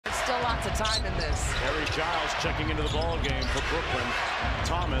still lots of time in this. Harry Giles checking into the ball game for Brooklyn.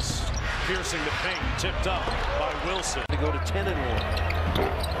 Thomas piercing the paint, tipped up by Wilson. To go to 10-1.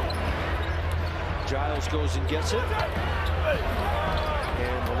 Giles goes and gets it.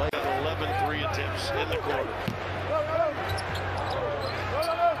 And the 11 3 attempts in the quarter.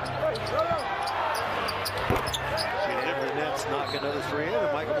 The Nets knock another three in,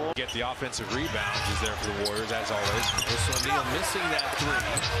 and Michael Malone. Get the offensive rebounds is there for the Warriors, as always. This O'Neal missing that three.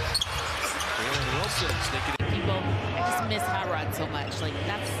 Jalen Wilson sneaking in. People, I just miss Hot Rod so much. Like,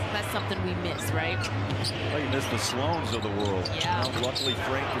 that's something we miss, right? Well, you miss the Sloans of the world. Yeah. Well, luckily,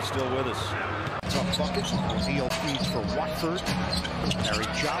 Frank is still with us. Tough bucket. O'Neal feeds for Watford. Harry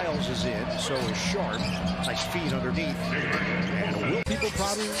Giles is in. So is Sharp. Nice feed underneath. And people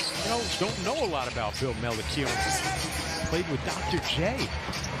probably, don't know a lot about Bill Melchior. Played with Dr. J.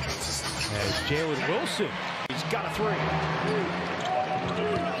 As Jalen Wilson. He's got a three.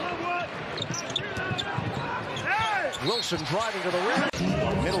 Wilson driving to the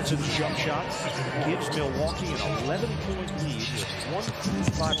rim. Middleton's jump shot gives Milwaukee an 11-point lead with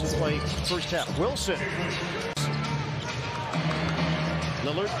 1:55 to play first half. Wilson.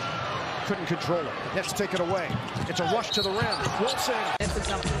 Lillard couldn't control it. Nets take it away. It's a rush to the rim. Wilson. This has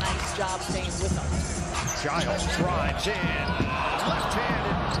done a nice job staying with them. Giles drives in.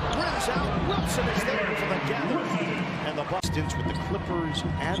 Left-handed. Rims out. Wilson is there for the gather. And the Bostons with the Clippers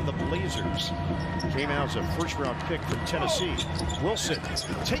and the Blazers. Came out as a first-round pick from Tennessee. Wilson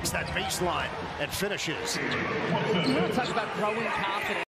takes that baseline and finishes. You want to talk about growing confidence.